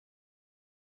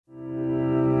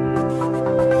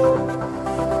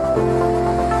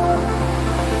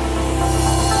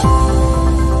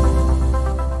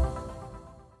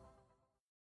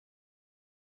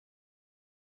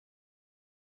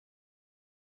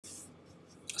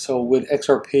So with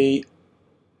XRP,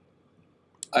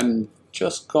 I'm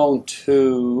just going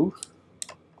to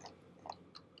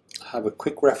have a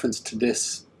quick reference to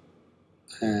this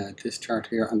this chart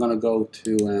here. I'm going to go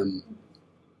to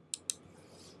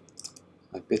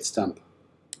my Bitstamp.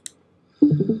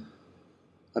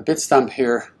 My Bitstamp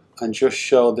here, and just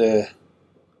show the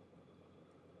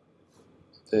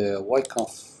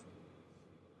Wyckoff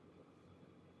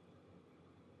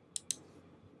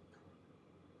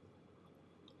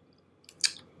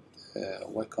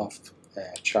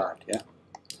chart, yeah.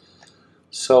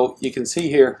 So you can see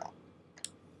here.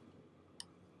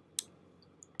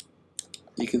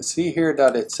 You can see here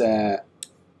that it's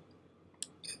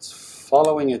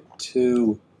following it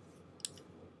to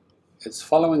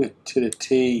the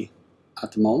T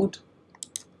at the moment.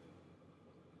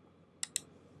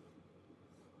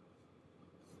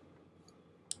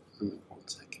 One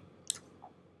second.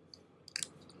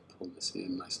 Pull this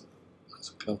in nice and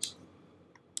close.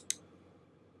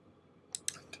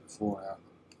 Back to the 4 hour.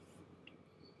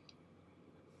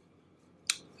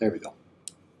 There we go.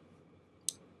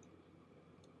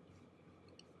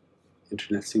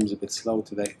 Internet seems a bit slow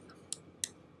today.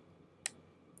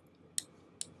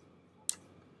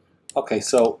 Okay,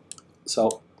 so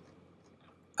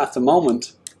at the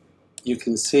moment you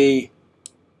can see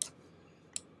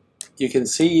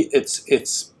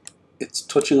it's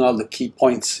touching all the key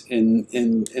points in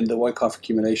the Wyckoff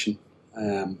accumulation,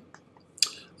 and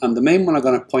the main one I'm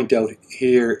going to point out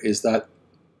here is that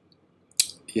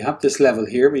you have this level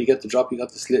here where you get the drop. You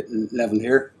got this level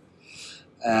here,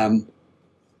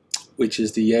 which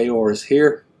is the AORs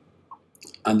here,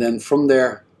 and then from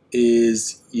there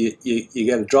is you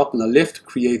get a drop and a lift,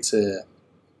 creates a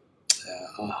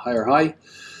higher high.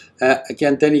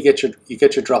 Again, then you get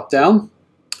your drop down,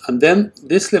 and then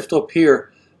this lift up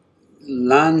here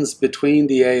lands between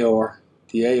the AOR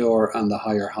and the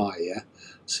higher high. Yeah,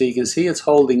 so you can see it's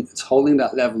holding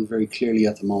that level very clearly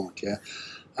at the moment. Yeah,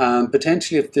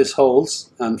 potentially if this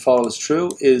holds and follows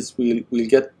through, is we'll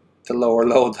get the lower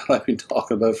low that I've been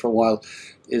talking about for a while.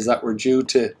 Is that we're due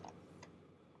to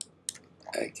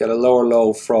get a lower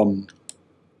low from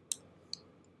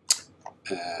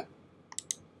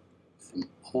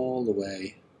all the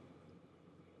way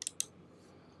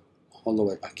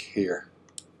back here.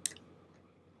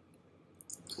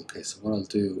 Okay, so what I'll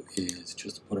do is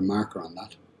just put a marker on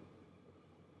that.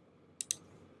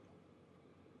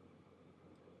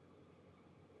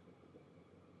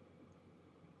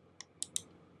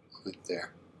 Right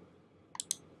there.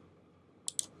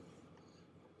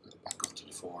 Back up to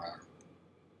the 4 hour.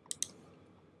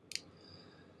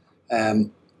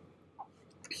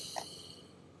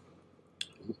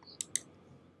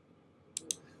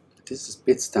 This is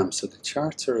Bitstamp, so the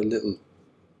charts are a little.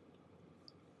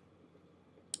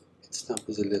 Bitstamp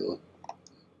is a little.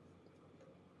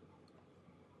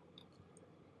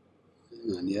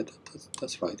 And yeah,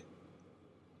 that's right.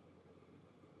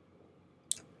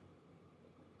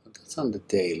 That's on the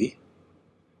daily.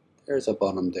 There's a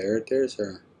bottom there. There's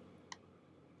the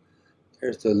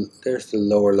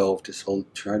lower low of this whole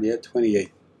chart. Yeah,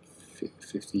 28,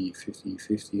 50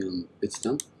 on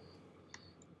Bitstamp.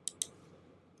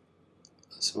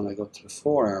 So when I go to the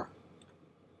 4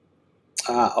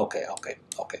 hour, okay.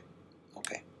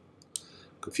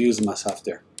 Confusing myself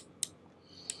there.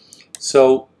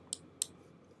 So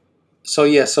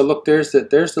yeah. So look, there's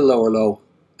the lower low,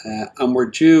 and we're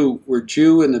due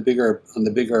on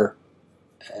the bigger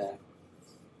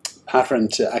pattern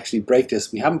to actually break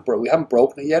this. We haven't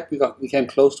broken it yet. We came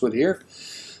close to it here.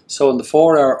 So on the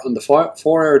 4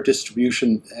 hour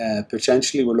distribution,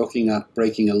 potentially we're looking at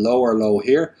breaking a lower low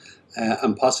here,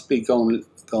 and possibly going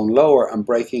lower and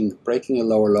breaking a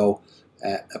lower low,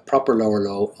 a proper lower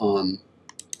low on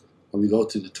when we go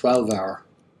to the 12 hour.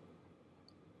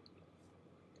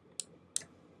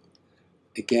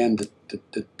 Again, the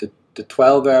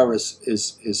 12 hour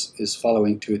is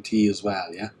following to a T as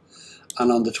well, yeah. And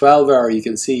on the 12 hour, you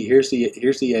can see here's the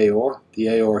AOR. The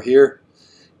AOR here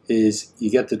is you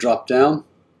get the drop down,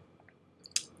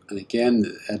 and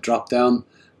again a drop down,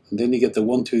 and then you get the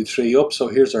 1, 2, 3 up. So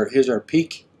here's our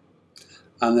peak,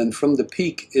 and then from the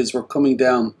peak is we're coming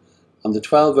down on the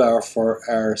 12 hour for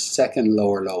our second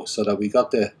lower low. So that we got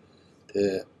the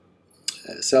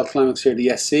cell climax here,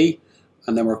 the SC,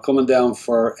 and then we're coming down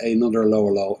for another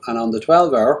lower low. And on the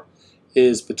 12 hour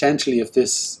is potentially, if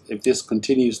this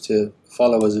continues to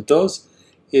follow as it does,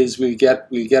 is we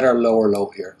get our lower low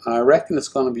here, and I reckon it's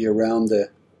going to be around the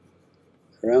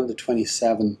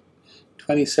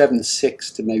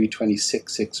 27.6 to maybe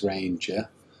 26.6 range. Yeah.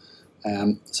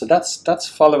 So that's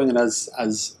following it as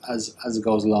it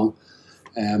goes along.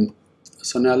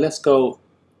 So now let's go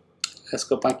let's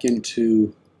go back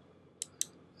into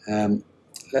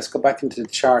the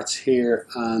charts here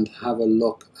and have a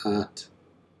look at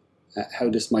how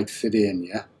this might fit in.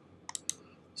 Yeah.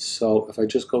 So if I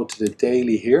just go to the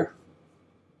daily here,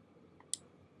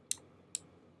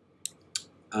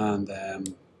 and I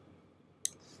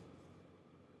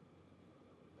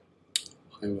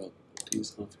will put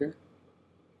these off here,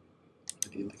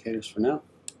 the indicators for now.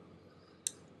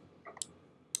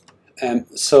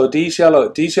 So these yellow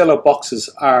boxes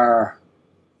are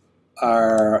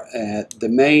the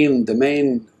main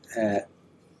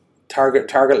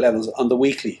target levels on the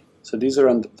weekly. So these are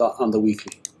on the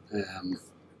weekly.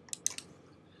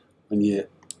 When you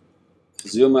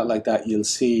zoom out like that, you'll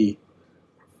see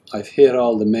I've hit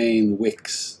all the main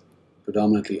wicks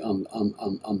predominantly on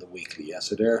the weekly. Yeah,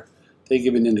 so they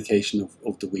give an indication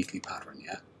of the weekly pattern.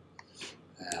 Yeah,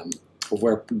 of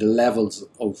where the levels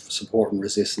of support and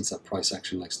resistance that price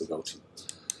action likes to go to.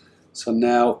 So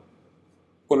now,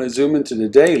 when I zoom into the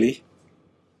daily,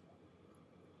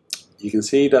 you can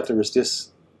see that there is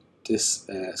this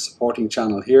supporting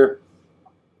channel here,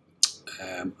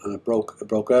 and it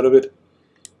broke out of it.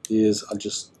 I'll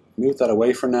just move that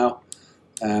away for now,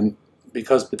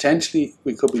 because potentially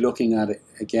we could be looking at it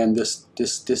again. This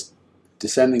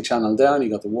descending channel down. You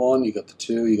got the 1, you got the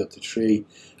 2, you got the 3,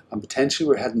 and potentially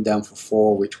we're heading down for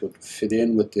 4, which would fit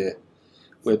in with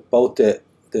both the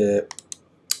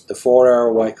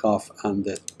 4-hour Wyckoff and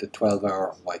the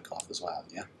 12-hour Wyckoff as well.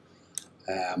 Yeah.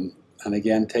 And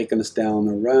again, taking us down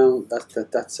around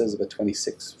that says about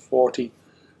 26.40,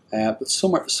 but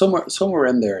somewhere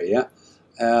in there. Yeah.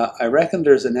 I reckon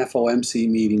there's an FOMC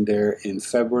meeting there in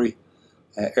February,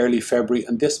 early February,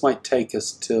 and this might take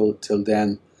us till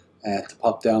then to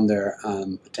pop down there,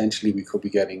 and potentially we could be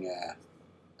getting a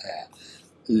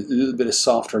little bit of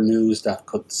softer news that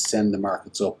could send the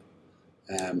markets up.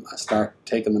 And start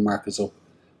taking the markets up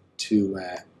to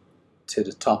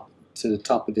the top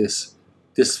of this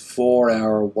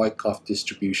 4-hour Wyckoff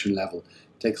distribution level.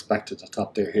 Takes back to the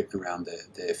top there, hitting around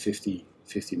the 50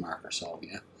 mark or so.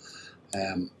 Yeah.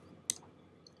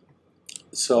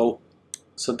 So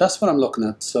that's what I'm looking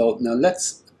at. So now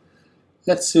let's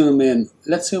zoom in.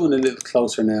 Let's zoom in a little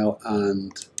closer now,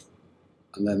 and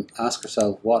then ask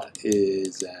ourselves what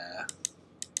is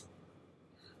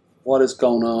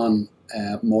going on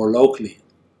more locally.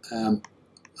 And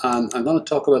I'm going to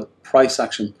talk about price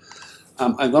action.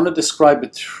 I'm going to describe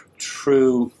it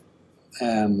through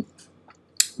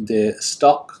the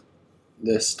stock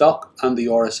and the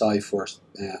RSI first,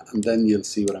 and then you'll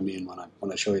see what I mean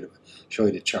when I show you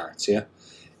the charts. Yeah,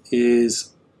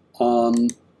 is on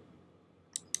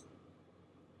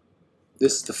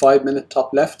this is the 5-minute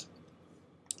top left,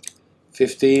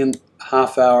 15,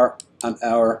 half hour, and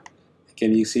hour.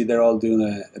 Again, you see they're all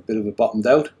doing a bit of a bottomed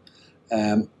out.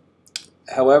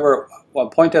 However, I'll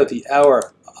point out the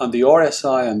hour on the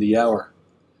RSI on the hour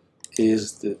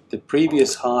is the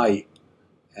previous high.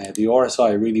 The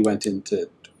RSI really went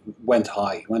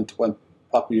high, went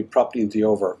properly into the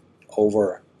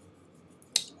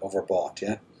overbought.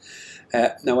 Yeah.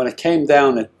 Now when it came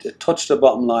down, it touched the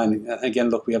bottom line. Again,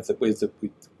 look, we've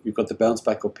got the bounce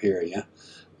back up here. Yeah.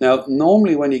 Now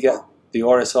normally when you get the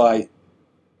RSI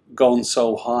going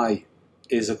so high,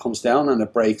 is it comes down and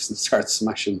it breaks and starts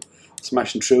smashing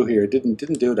through here. It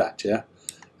didn't do that. Yeah.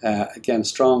 Again,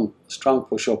 strong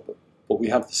push up, but we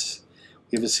have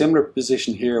a similar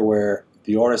position here where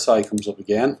the RSI comes up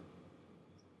again,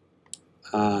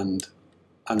 and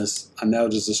now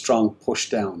there's a strong push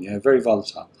down. Yeah, very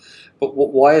volatile. But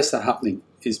why is that happening?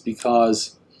 Is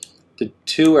because the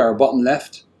 2-hour bottom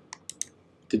left,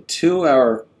 the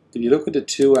 2-hour. If you look at the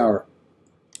 2-hour,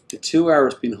 the 2-hour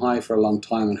has been high for a long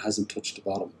time and hasn't touched the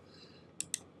bottom.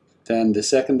 Then the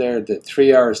second there, the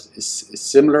 3 hours is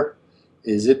similar.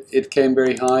 It came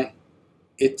very high.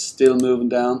 It's still moving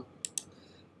down.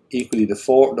 Equally, the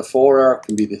 4-hour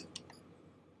can be the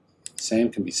same,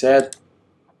 can be said.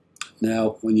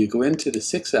 Now, when you go into the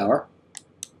 6-hour,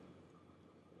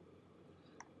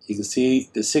 you can see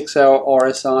the 6-hour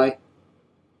RSI,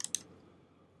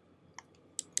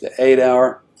 the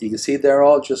 8-hour. You can see they're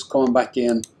all just coming back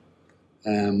in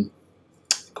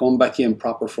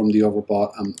proper from the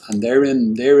overbought, and they're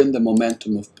in the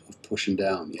momentum of pushing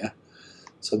down. Yeah.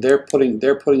 So they're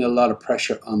putting a lot of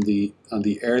pressure on the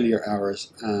earlier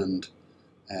hours, and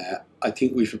I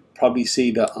think we should probably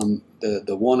see that on the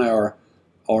 1-hour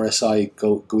RSI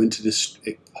go into this,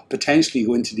 potentially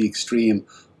go into the extreme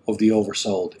of the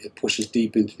oversold. It pushes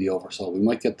deep into the oversold. We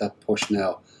might get that push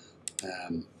now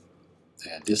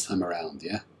this time around.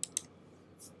 Yeah.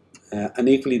 And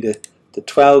equally the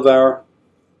 12-hour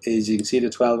is, you can see the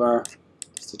 12-hour.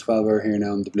 It's the 12 hour here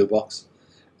now in the blue box,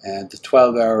 and the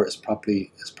 12 hour is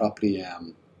probably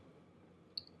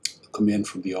come in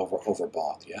from the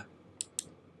overbought, yeah.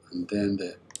 And then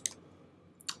the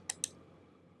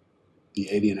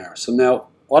 18 hour. So now,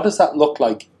 what does that look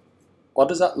like? What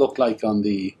does that look like on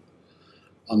the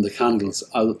candles?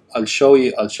 I'll show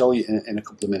you in a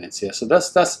couple of minutes. Yeah. So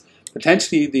that's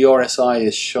potentially the RSI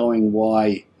is showing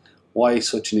why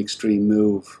such an extreme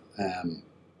move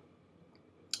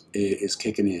is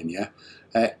kicking in. Yeah.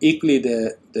 Equally,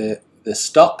 the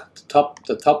stock,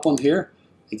 the top one here.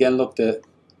 Again, look, the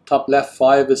top left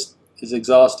 5 is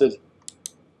exhausted.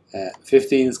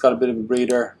 15's got a bit of a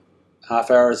breather.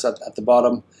 Half hours at the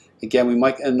bottom. Again, we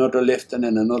might get another lift and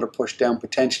then another push down.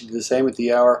 Potentially the same with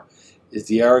the hour. Is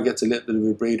the hour gets a little bit of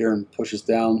a breather and pushes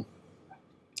down.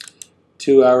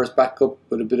 2 hours back up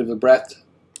with a bit of a breath.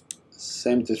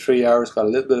 Same with the 3 hours, got a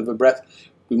little bit of a breath.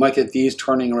 We might get these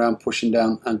turning around, pushing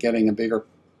down, and getting a bigger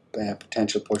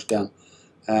potential push down.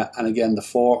 And again, the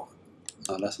 4.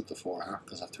 No, that's not the 4 hour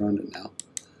because I've turned it now.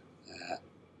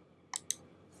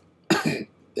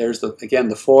 There's again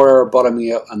the 4 hour bottoming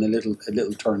out and a little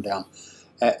turn down.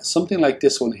 Something like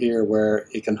this one here where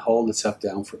it can hold itself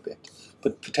down for a bit,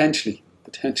 but potentially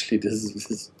this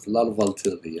is a lot of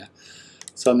volatility. Yeah.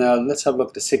 So now let's have a look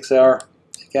at the 6 hour.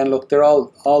 Again, look, they're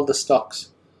all the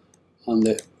stocks on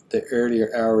the earlier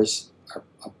hours are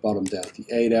bottomed out. The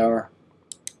 8 hour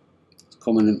is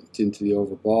coming into the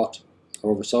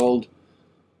oversold.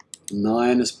 The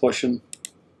 9 is pushing.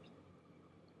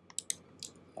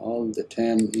 All the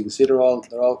 10, you can see they're all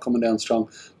coming down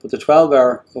strong. But the 12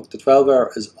 hour, look, the 12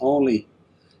 hour is only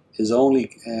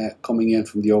coming in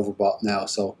from the overbought now.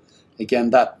 So again,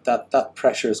 that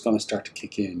pressure is going to start to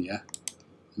kick in, yeah.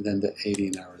 And then the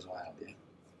 18 hour as well, yeah.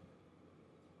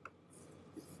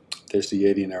 There's the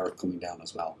 18 hour coming down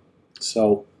as well.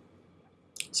 So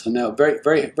now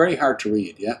very hard to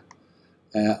read, yeah.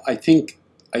 I think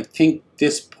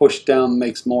this push down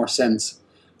makes more sense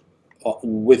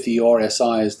with the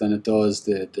RSIs than it does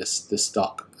the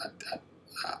stock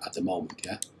at the moment,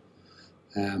 yeah.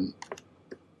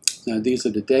 Now these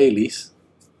are the dailies,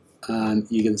 and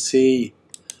you can see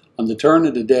on the turn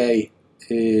of the day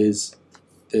is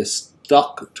the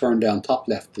stock turned down, top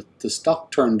left. The stock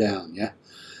turned down, yeah.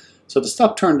 So the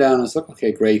stock turned down, and it's like,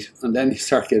 okay, great, and then you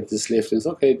start getting this lift, and it's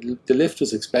okay. The lift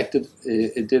was expected.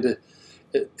 It did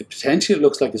it potentially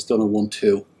looks like it's done a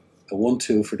 1-2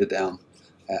 for the down.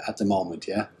 At the moment,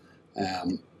 yeah.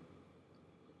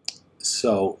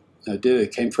 So now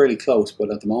it came fairly close, but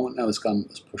at the moment now it's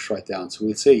pushed right down. So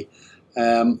we'll see.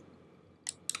 The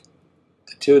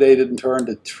 2 day didn't turn.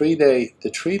 The 3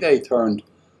 day turned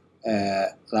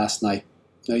last night.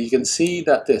 Now you can see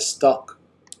that the stock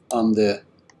on the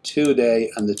 2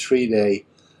 day and the 3 day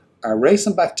are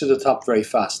racing back to the top very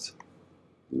fast.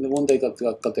 The 1 day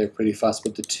got there pretty fast,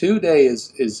 but the 2 day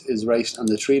is racing, and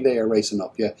the 3 day are racing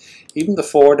up. Yeah, even the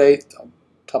 4 day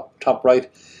top right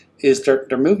is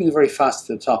they're moving very fast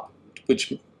to the top,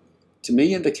 which to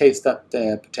me indicates that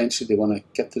potentially they want to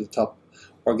get to the top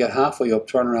or get halfway up,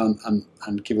 turn around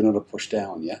and give another push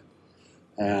down. Yeah,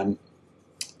 and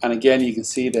again you can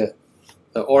see the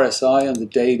RSI on the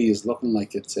daily is looking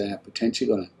like it's potentially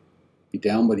going to be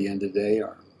down by the end of the day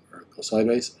or go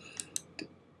sideways.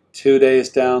 2 days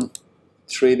down,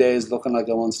 3 days looking like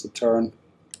it wants to turn,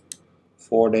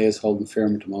 4 days holding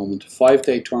firm at the moment. 5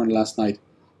 day turn last night,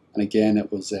 and again it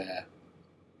was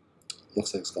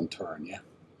looks like it's going to turn, yeah.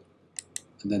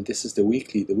 And then this is the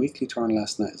weekly turn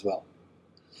last night as well.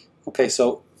 Okay,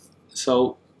 so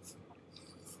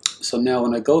now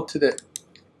when I go to the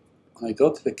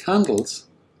candles,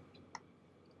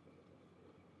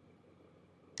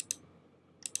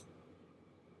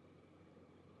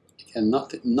 and not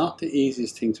the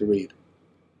easiest thing to read.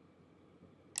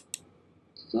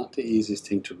 Not the easiest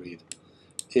thing to read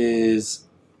is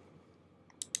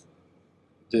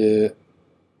the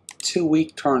 2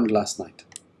 week turn last night.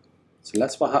 So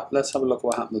let's have a look at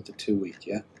what happened with the 2 week,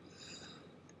 yeah.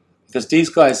 Because these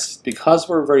guys, because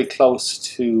we're very close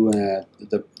to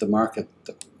the market,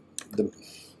 the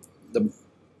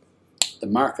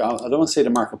market. I don't want to say the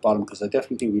market bottom because I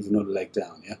definitely think we've another leg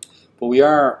down, yeah. But we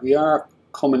are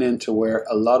coming into where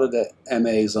a lot of the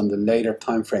MAs on the later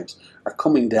time frames are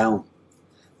coming down.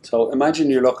 So imagine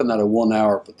you're looking at a 1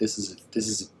 hour, but this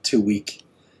is a 2 week.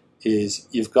 Is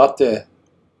you've got the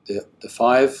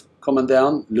 5 coming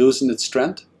down, losing its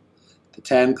strength. The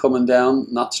 10 coming down,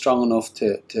 not strong enough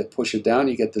to push it down.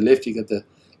 You get the lift, you get the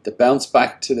bounce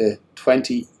back to the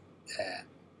 20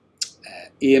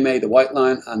 EMA, the white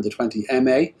line, and the 20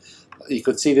 MA. You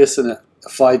could see this in a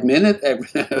 5 minute,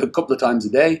 a couple of times a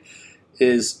day.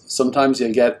 Is sometimes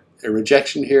you'll get a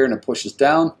rejection here and it pushes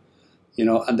down, you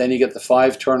know, and then you get the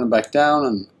 5 turning back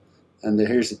down, and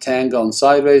here's the 10 going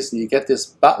sideways, and you get this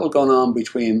battle going on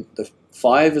between the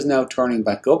 5 is now turning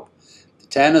back up, the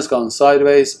 10 has gone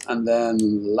sideways, and then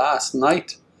last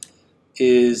night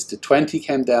is the 20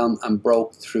 came down and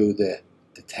broke through the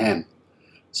 10.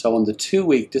 So on the 2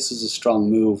 week, this is a strong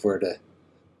move where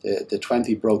the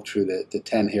 20 broke through the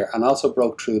 10 here, and also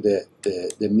broke through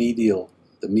the medial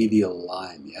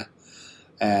line, yeah.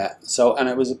 And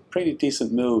it was a pretty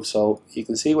decent move. So you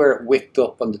can see where it wicked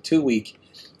up on the 2 week.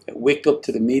 It wicked up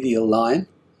to the medial line,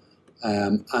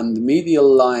 and the medial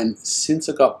line, since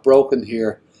it got broken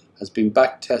here, has been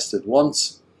back tested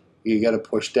once. You get a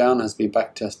push down, has been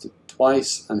back tested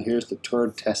twice, and here's the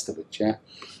third test of it, yeah.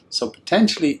 So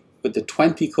potentially with the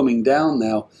 20 coming down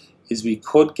now, is we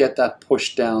could get that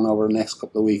push down over the next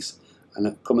couple of weeks, and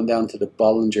it coming down to the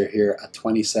Bollinger here at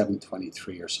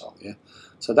 27.23 or so, yeah.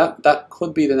 So that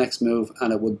could be the next move,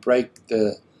 and it would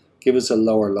give us a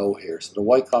lower low here. So the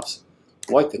Wyckoff's,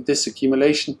 this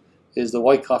accumulation is the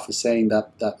Wyckoff is saying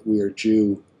that we are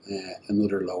due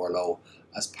another lower low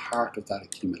as part of that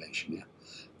accumulation,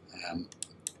 yeah.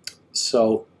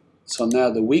 So now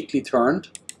the weekly turned.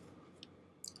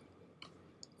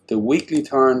 The weekly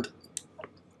turned,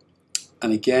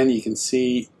 and again you can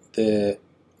see the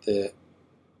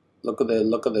look at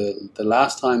the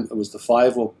last time it was the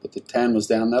 5 up, but the 10 was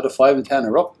down. Now the 5 and 10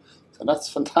 are up, so that's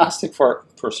fantastic for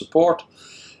support.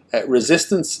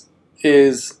 Resistance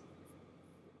is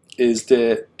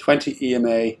the 20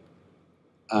 EMA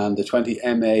and the 20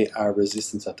 MA are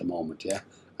resistance at the moment, yeah.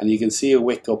 And you can see a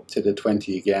wick up to the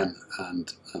 20 again,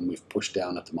 and we've pushed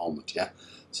down at the moment, yeah.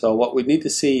 So what we need to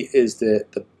see is the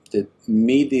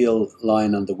medial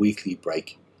line on the weekly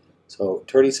break. So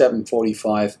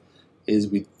 37.45 is,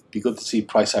 we'd be good to see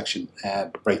price action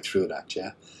break through that,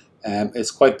 yeah.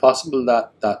 It's quite possible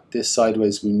that this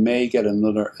sideways we may get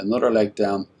another leg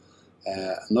down,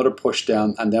 another push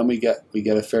down, and then we get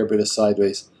a fair bit of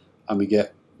sideways, and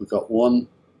we've got one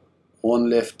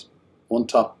lift, one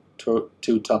top,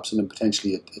 two tops, and then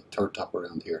potentially a third top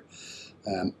around here.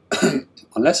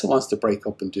 Unless it wants to break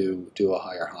up and do a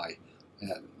higher high.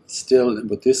 Still,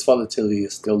 with this volatility,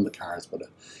 is still in the cards, but it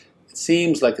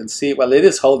seems like well, it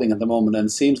is holding at the moment, and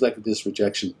it seems like with this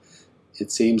rejection,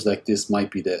 it seems like this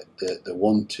might be the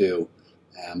 1-2,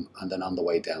 and then on the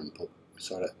way down. But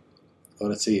sort of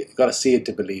got to see it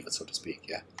to believe it, so to speak,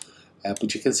 yeah.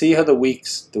 But you can see how the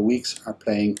weeks are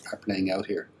playing out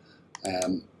here.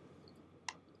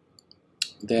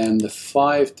 Then the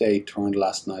 5-day turned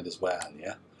last night as well,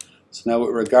 yeah. So now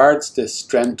with regards to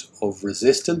strength of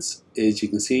resistance, is you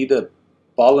can see the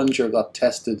Bollinger got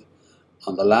tested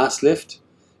on the last lift,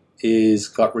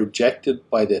 got rejected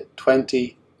by the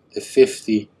 20, the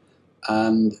 50,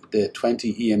 and the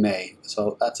 20 EMA.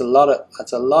 So that's a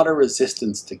lot of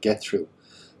resistance to get through.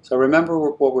 So remember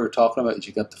what we were talking about is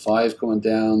you got the 5 going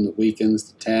down, the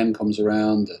weakens, the 10 comes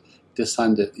around. This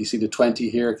time you see the 20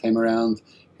 here came around.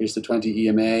 Here's the 20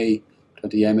 EMA,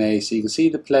 20 MA. So you can see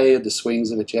the play of the swings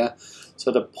of it, yeah.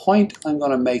 So the point I'm going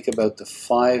to make about the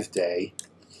 5-day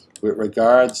with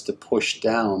regards to push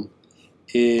down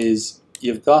is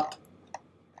you've got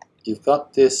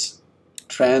this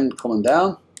trend coming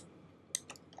down.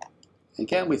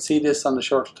 Again, we see this on the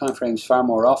shorter time frames far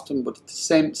more often, but it's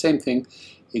the same thing.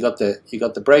 You got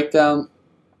the breakdown.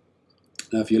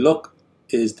 Now if you look,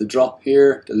 is the drop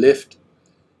here, the lift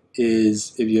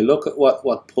is, if you look at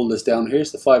what pulled this down,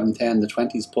 here's the 5 and 10, the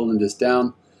 20 is pulling this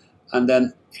down, and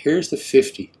then here's the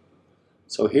 50.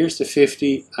 So here's the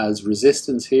 50 as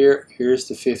resistance here, here's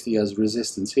the 50 as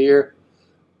resistance here.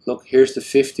 Look, here's the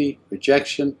 50,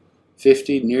 rejection,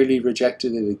 50, nearly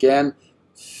rejected it again,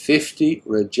 50,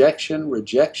 rejection,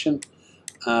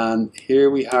 and here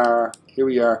we are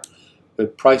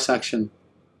with price action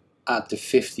at the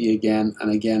 50 again, and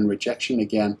again rejection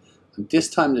again. And this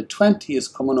time the 20 is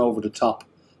coming over the top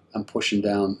and pushing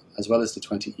down, as well as the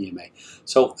 20 EMA.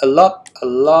 So a lot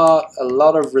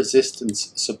of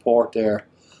resistance support there,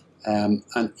 and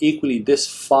equally this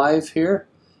 5 here,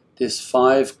 this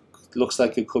 5 looks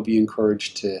like it could be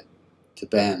encouraged to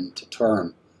bend, to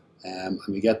turn, and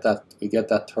we get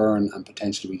that turn, and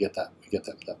potentially we get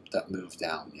that move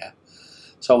down, yeah.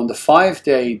 So on the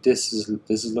 5-day, this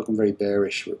is looking very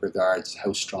bearish with regards to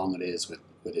how strong it is with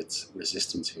its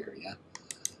resistance here, yeah.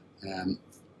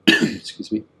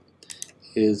 Excuse me.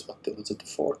 Was it the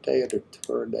 4th day or the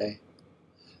 3rd day?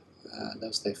 That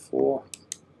was day 4.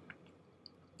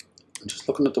 I'm just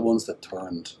looking at the ones that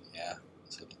turned, yeah.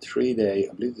 So the 3-day,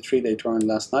 I believe the 3-day turned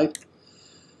last night.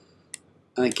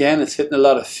 And again, it's hitting a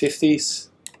lot of 50s,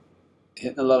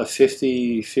 hitting a lot of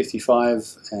 50,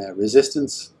 55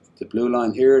 resistance. the blue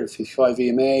line here, the 55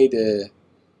 EMA, the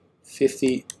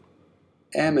 50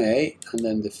 MA, and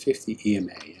then the 50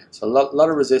 EMA. Yeah. So a lot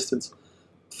of resistance.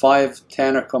 5,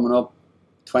 10 are coming up,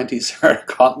 20s are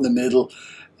caught in the middle.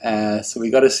 So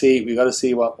we got to see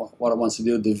what it wants to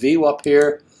do. The VWAP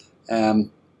here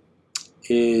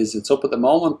it's up at the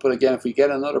moment, but again, if we get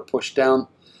another push down,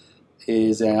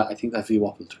 I think that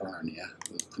VWAP will turn. Yeah,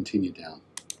 will continue down.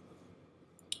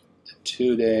 The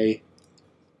 2-day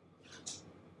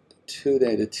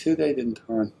didn't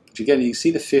turn. But again, you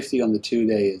see the 50 on the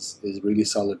 2-day is really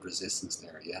solid resistance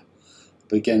there. Yeah,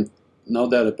 but again, no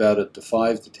doubt about it. The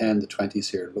 5, the 10, the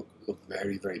 20s here look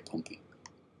very, very pumpy.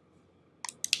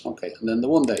 Okay, and then the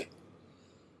 1-day.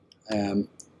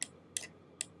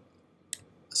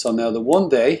 So now the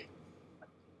 1-day,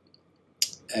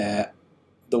 the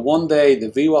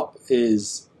VWAP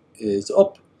is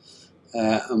up,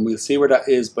 and we'll see where that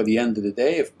is by the end of the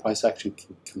day if price action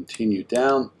can continue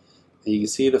down. And you can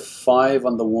see the 5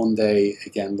 on the 1-day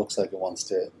again looks like it wants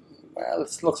to. Well,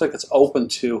 it looks like it's open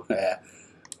to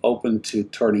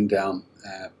turning down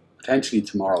potentially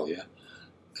tomorrow. Yeah,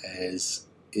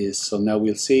 so now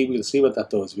we'll see what that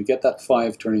does. If we get that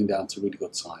 5 turning down, it's a really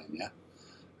good sign. Yeah.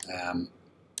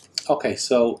 Okay,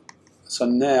 so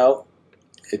now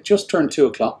it just turned 2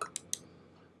 o'clock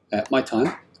my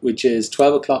time, which is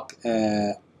 12 o'clock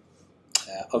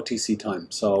OTC time.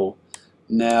 So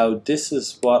now this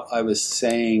is what I was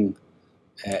saying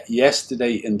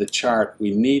yesterday in the chart.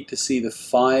 We need to see the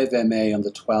 5 MA on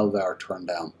the 12-hour turn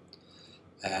down.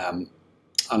 And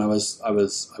I was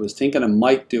thinking I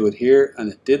might do it here,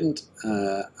 and it didn't,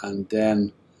 and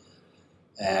then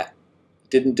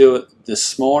didn't do it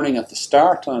this morning at the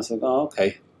start. And I was like, oh,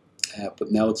 okay,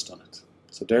 but now it's done it.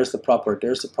 So there's the proper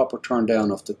turn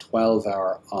down of the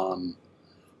 12-hour on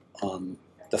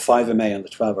the 5 MA on the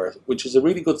 12-hour, which is a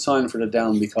really good sign for the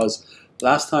down, because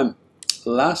last time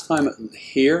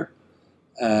here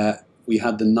we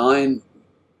had the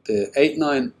 8,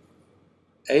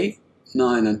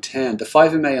 9 and 10, the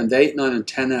 5 MA and the 8, 9 and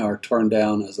 10 hour turn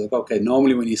down. I was like, okay,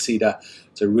 normally when you see that,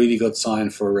 it's a really good sign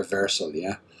for a reversal.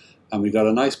 Yeah, and we got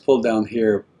a nice pull down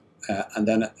here, and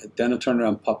then it turned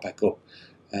around and popped back up,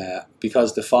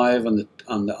 because the 5 on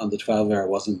the 12 hour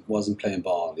wasn't playing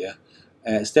ball. Yeah,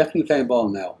 it's definitely playing ball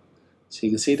now, so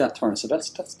you can see that turn. So that's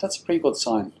a pretty good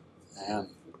sign.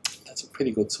 That's a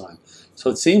pretty good sign. So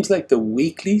it seems like the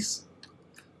weeklies,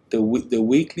 the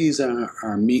weeklies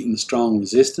are meeting strong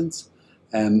resistance,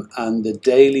 and the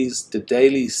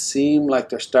dailies seem like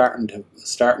they're starting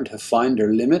to find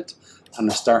their limit, and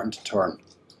they're starting to turn.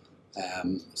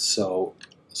 So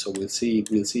we'll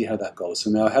see how that goes. So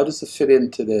now, how does it fit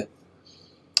into the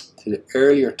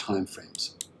earlier time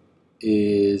frames?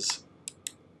 Is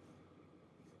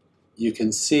you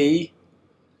can see,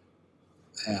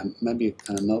 maybe you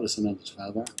kind of notice another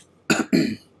 12 hour.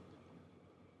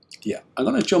 Yeah, I'm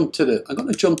going to jump to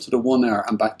the 1 hour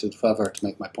and back to the 12 hour to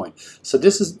make my point. So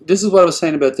this is what I was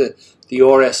saying about the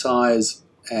RSIs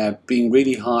being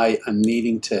really high and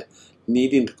needing to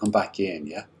come back in.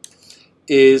 Yeah,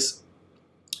 is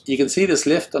you can see this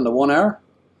lift on the 1 hour,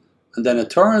 and then it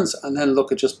turns, and then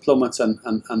look, it just plummets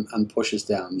and pushes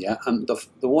down. Yeah, and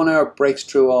the 1 hour breaks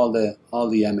through all the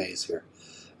MAs here.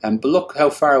 But look how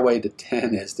far away the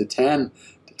 10 is. The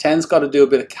 10's got to do a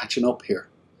bit of catching up here.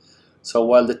 So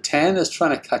while the 10 is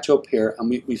trying to catch up here, and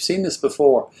we've seen this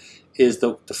before, is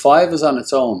the 5 is on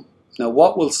its own. Now,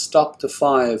 what will stop the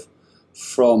 5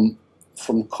 from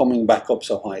coming back up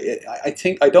so high?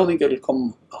 I don't think it'll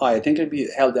come high. I think it'll be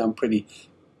held down pretty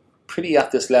at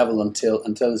this level until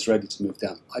it's ready to move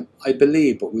down. I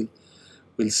believe, but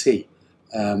we'll see.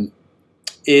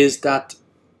 Is that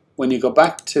when you go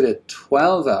back to the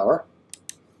 12 hour,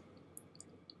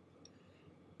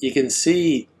 you can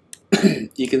see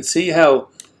how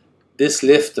this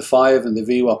lift, the 5 and the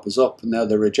VWAP was up, and now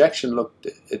the rejection, look,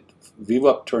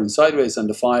 VWAP turned sideways, and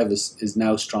the 5 is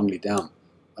now strongly down,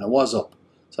 and it was up.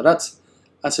 So that's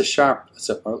a sharp.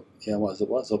 Yeah, it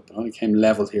was up. It only came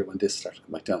level here when this started to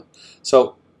come back down.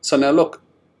 So now look,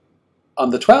 on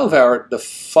the 12 hour, the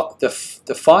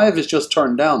 5 is just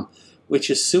turned down, which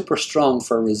is super strong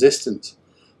for resistance.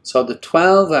 So the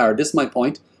 12 hour, this is my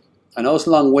point. I know it's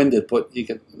long-winded, but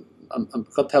I'm going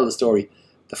to tell the story.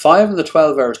 The 5 and the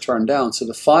 12 hour is turned down, so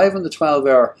the 5 and the 12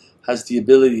 hour has the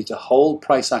ability to hold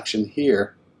price action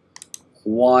here,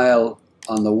 while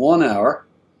on the 1 hour,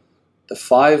 the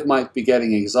 5 might be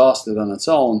getting exhausted on its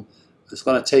own. It's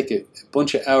going to take a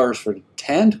bunch of hours for the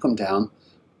 10 to come down,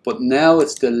 but now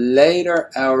it's the later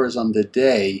hours on the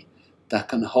day that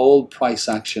can hold price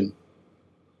action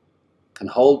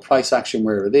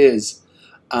where it is,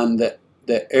 and the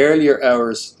the earlier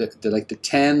hours, like the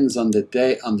 10s on the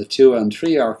day, on the 2 and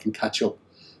 3 hour can catch up,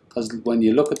 because when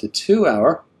you look at the 2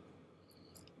 hour,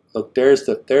 look, there's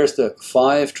the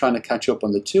 5 trying to catch up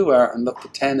on the 2 hour, and look, the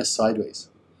 10 is sideways.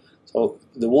 So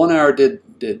the 1 hour did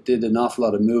an awful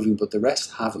lot of moving, but the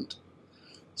rest haven't.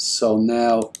 So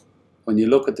now when you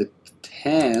look at the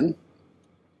 10,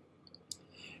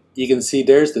 you can see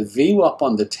there's the VWAP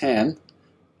on the 10,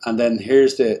 and then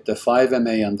here's the 5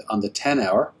 MA on the 10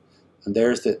 hour, and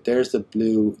there's the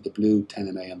blue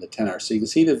 10 MA on the 10 hour. So you can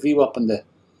see the VWAP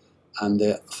and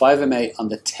the 5 MA on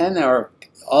the 10 hour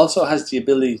also has the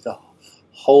ability to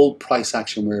hold price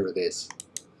action where it is.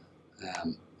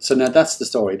 So now that's the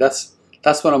story. That's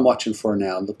what I'm watching for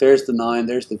now. Look, there's the 9,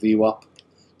 there's the VWAP,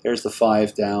 there's the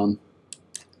 5 down.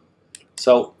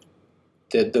 So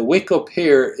the wick up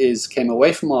here came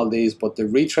away from all these, but the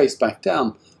retrace back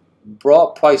down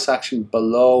brought price action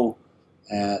below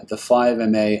the 5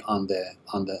 MA on the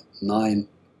 9,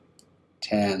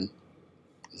 10.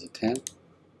 Is it 10?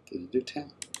 Did it do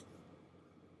 10?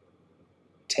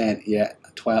 10, yeah,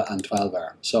 12 and 12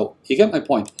 hour. So you get my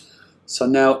point. So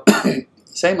now,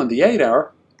 same on the 8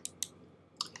 hour.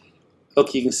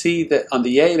 Look, you can see that on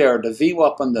the 8 hour, the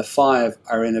VWAP and the 5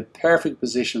 are in a perfect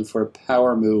position for a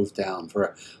power move down,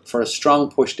 for a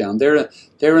strong push down. They're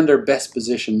in their best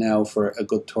position now for a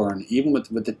good turn. Even with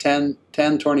the 10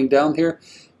 turning down here,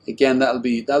 again, that'll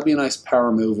be a nice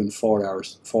power move in 4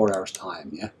 hours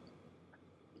time. Yeah.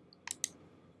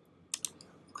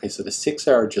 Okay, so the 6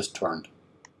 hour just turned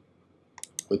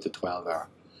with the 12 hour,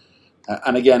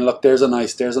 and again, look, there's a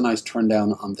nice turn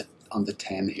down on the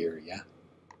 10 here. Yeah.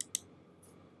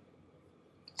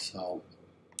 So,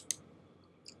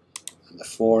 and the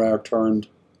 4 hour turned.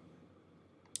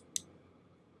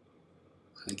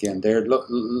 Again, there,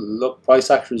 look, price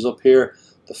action is up here.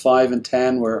 The 5 and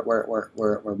 10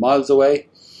 were miles away.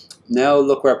 Now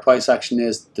look where price action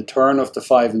is. The turn of the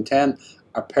 5 and 10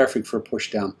 are perfect for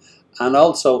push down, and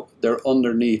also they're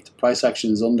underneath. Price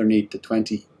action is underneath the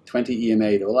 20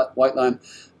 EMA, the white line,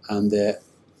 and the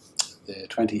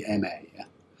 20 MA.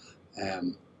 Yeah.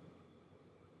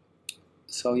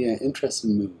 So yeah,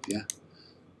 interesting move. Yeah.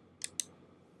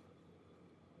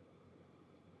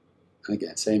 And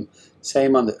again,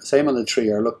 same on the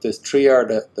 3 hour. Look, this 3 hour,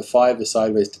 the 5 is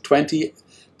sideways. The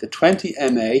 20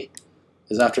 MA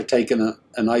is after taking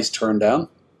a nice turn down.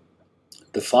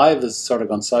 The 5 is sort of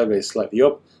gone sideways, slightly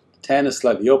up. The 10 is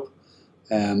slightly up.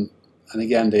 And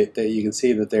again, you can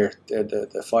see that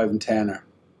the 5 and 10 are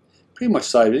pretty much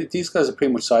sideways. These guys are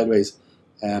pretty much sideways.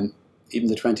 Even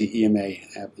the 20 EMA,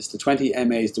 it's the 20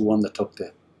 MA is the one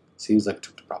that seems like it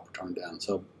took the proper turn down.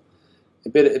 So a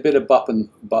bit of bopping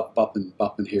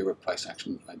here with price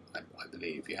action, I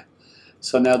believe. Yeah.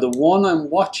 So now the one I'm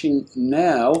watching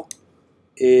now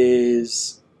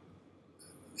is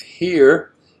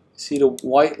here. See the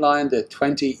white line, the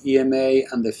 20 EMA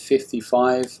and the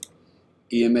 55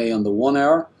 EMA on the 1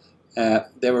 hour.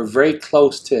 They were very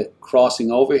close to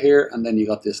crossing over here, and then you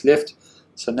got this lift.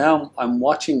 So now I'm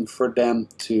watching for them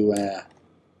to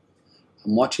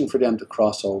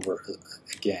cross over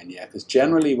again. Yeah, because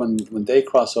generally when they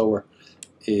cross over,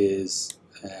 it's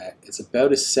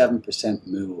about a 7%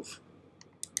 move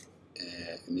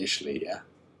initially. Yeah.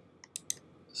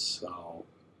 So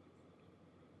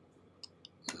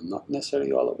not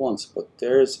necessarily all at once, but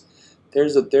there's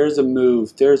a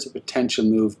move. There's a potential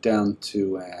move down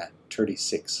to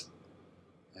 36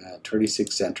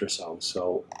 cents or so.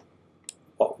 So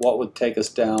what would take us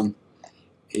down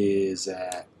is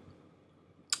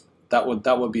that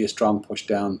would be a strong push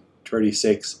down,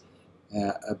 36,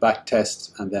 a back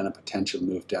test, and then a potential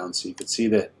move down. So you could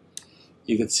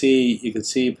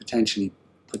see potentially.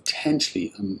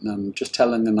 I'm just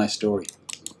telling a nice story.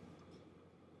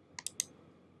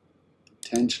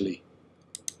 Potentially,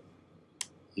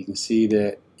 you can see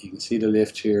the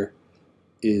lift here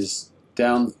is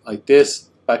down like this,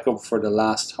 back up for the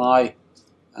last high,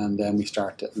 and then we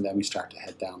start to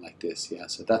head down like this. Yeah,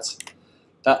 so that's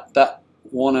that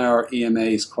 1 hour EMA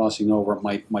is crossing over.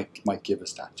 Might give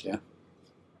us that. Yeah.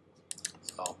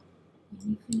 So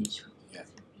when you finish with the yeah.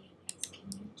 XRP,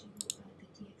 can you do the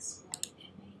DXY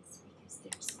MAs, because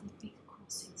there's some big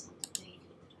crossings on the daily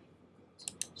that I forgot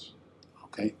to mention.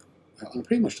 Okay, I'm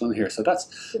pretty much done here. So that's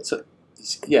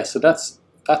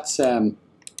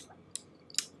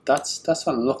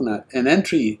what I'm looking at. An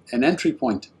entry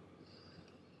point.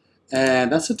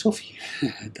 That's a toughie.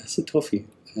 That's a toughie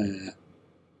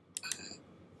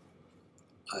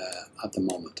at the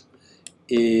moment.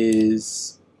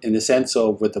 Is in the sense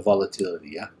of with the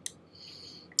volatility, yeah.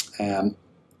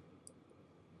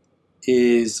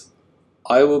 Is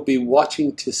I will be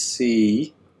watching to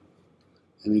see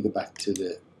Let me go back to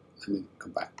the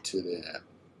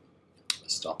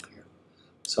stock here.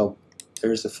 So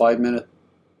there's the 5 minute,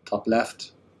 top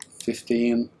left,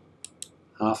 15,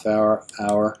 half hour,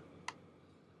 hour.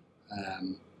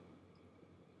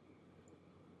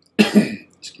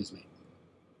 Excuse me.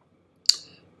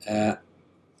 I'll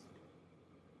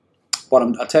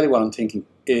tell you what I'm thinking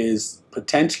is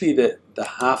potentially the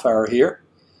half hour here.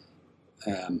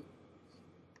 The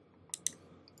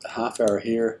half hour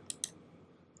here.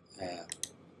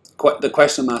 The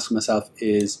question I'm asking myself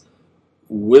is,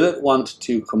 will it want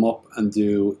to come up and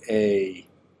do a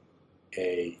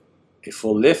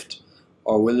full lift,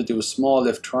 or will it do a small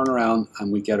lift, turn around,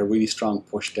 and we get a really strong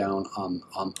push down on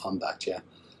that? Yeah,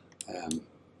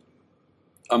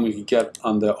 and we could get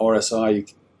on the RSI,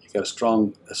 you get a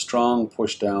strong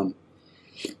push down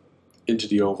into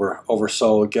the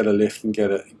oversold, get a lift and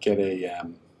get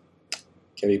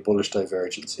a bullish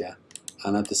divergence. Yeah,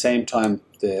 and at the same time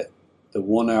the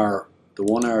 1 hour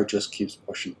just keeps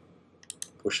pushing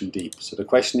deep. So the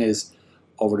question is,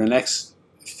 over the next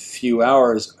few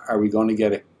hours, are we going to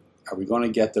get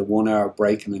the 1 hour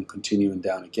breaking and continuing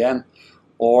down again,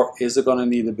 or is it going to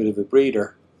need a bit of a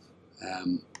breather?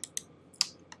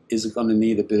 Is it going to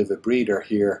need a bit of a breather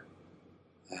here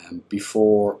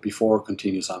before it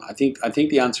continues on? I think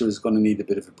the answer is going to need a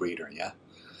bit of a breather. Yeah.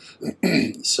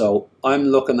 So I'm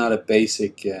looking at a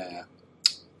basic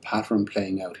pattern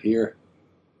playing out here.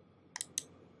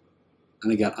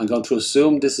 And again, I'm going to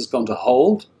assume this is going to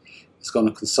hold, it's going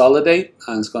to consolidate,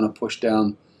 and it's going to push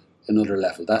down another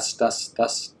level. That's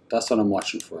what I'm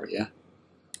watching for, yeah.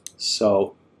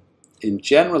 So, in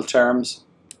general terms,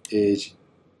 is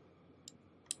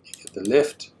you get the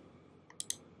lift,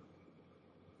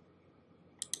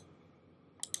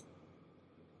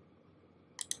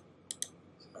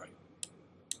 sorry,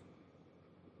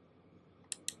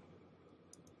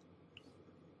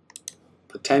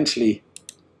 potentially.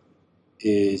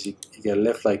 Is you get a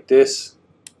lift like this,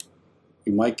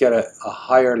 you might get a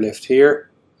higher lift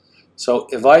here. So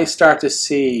if I start to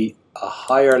see a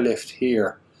higher lift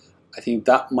here, I think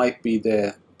that might be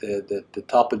the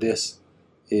top of this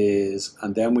is,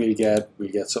 and then we'll get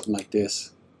something like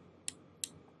this,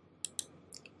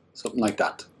 something like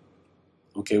that.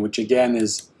 Okay, which again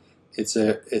is it's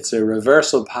a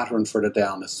reversal pattern for the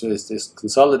down. It's this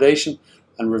consolidation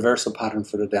and reversal pattern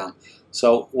for the down.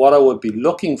 So what I would be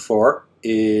looking for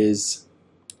is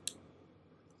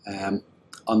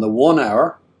on the 1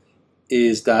 hour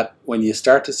is that when you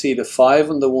start to see the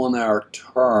 5 and the 1 hour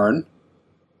turn,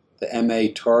 the MA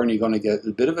turn, you're going to get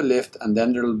a bit of a lift, and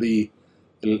then it'll meet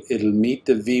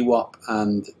the VWAP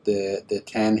and the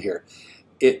 10 here.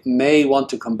 It may want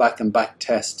to come back and back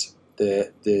test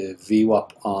the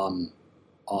VWAP on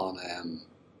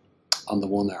the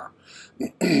 1 hour.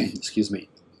 Excuse me.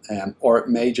 Or it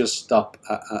may just stop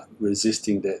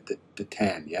resisting the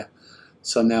 10, yeah.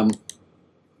 So now,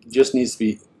 we need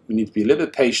to be a little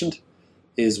bit patient.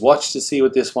 Is watch to see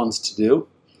what this wants to do.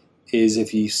 Is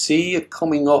if you see it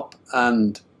coming up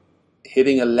and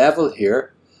hitting a level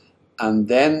here, and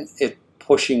then it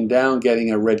pushing down, getting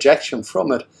a rejection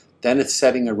from it, then it's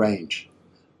setting a range,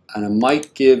 and it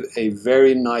might give a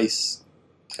very nice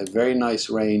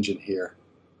range in here.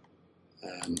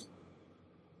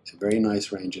 A very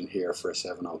nice range in here for a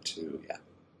 702, yeah.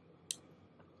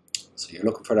 So you're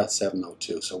looking for that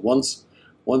 702. So once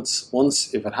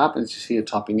if it happens, you see it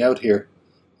topping out here,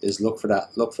 is look for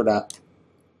that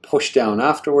push down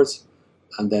afterwards,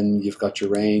 and then you've got your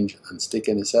range, and stick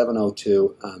in a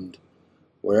 702, and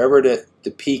wherever the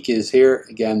peak is here,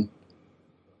 again,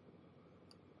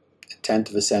 a tenth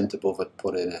of a cent above it,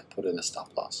 put in a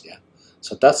stop loss, yeah.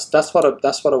 So that's what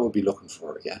I would be looking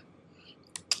for, yeah.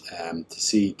 To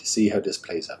see how this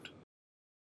plays out.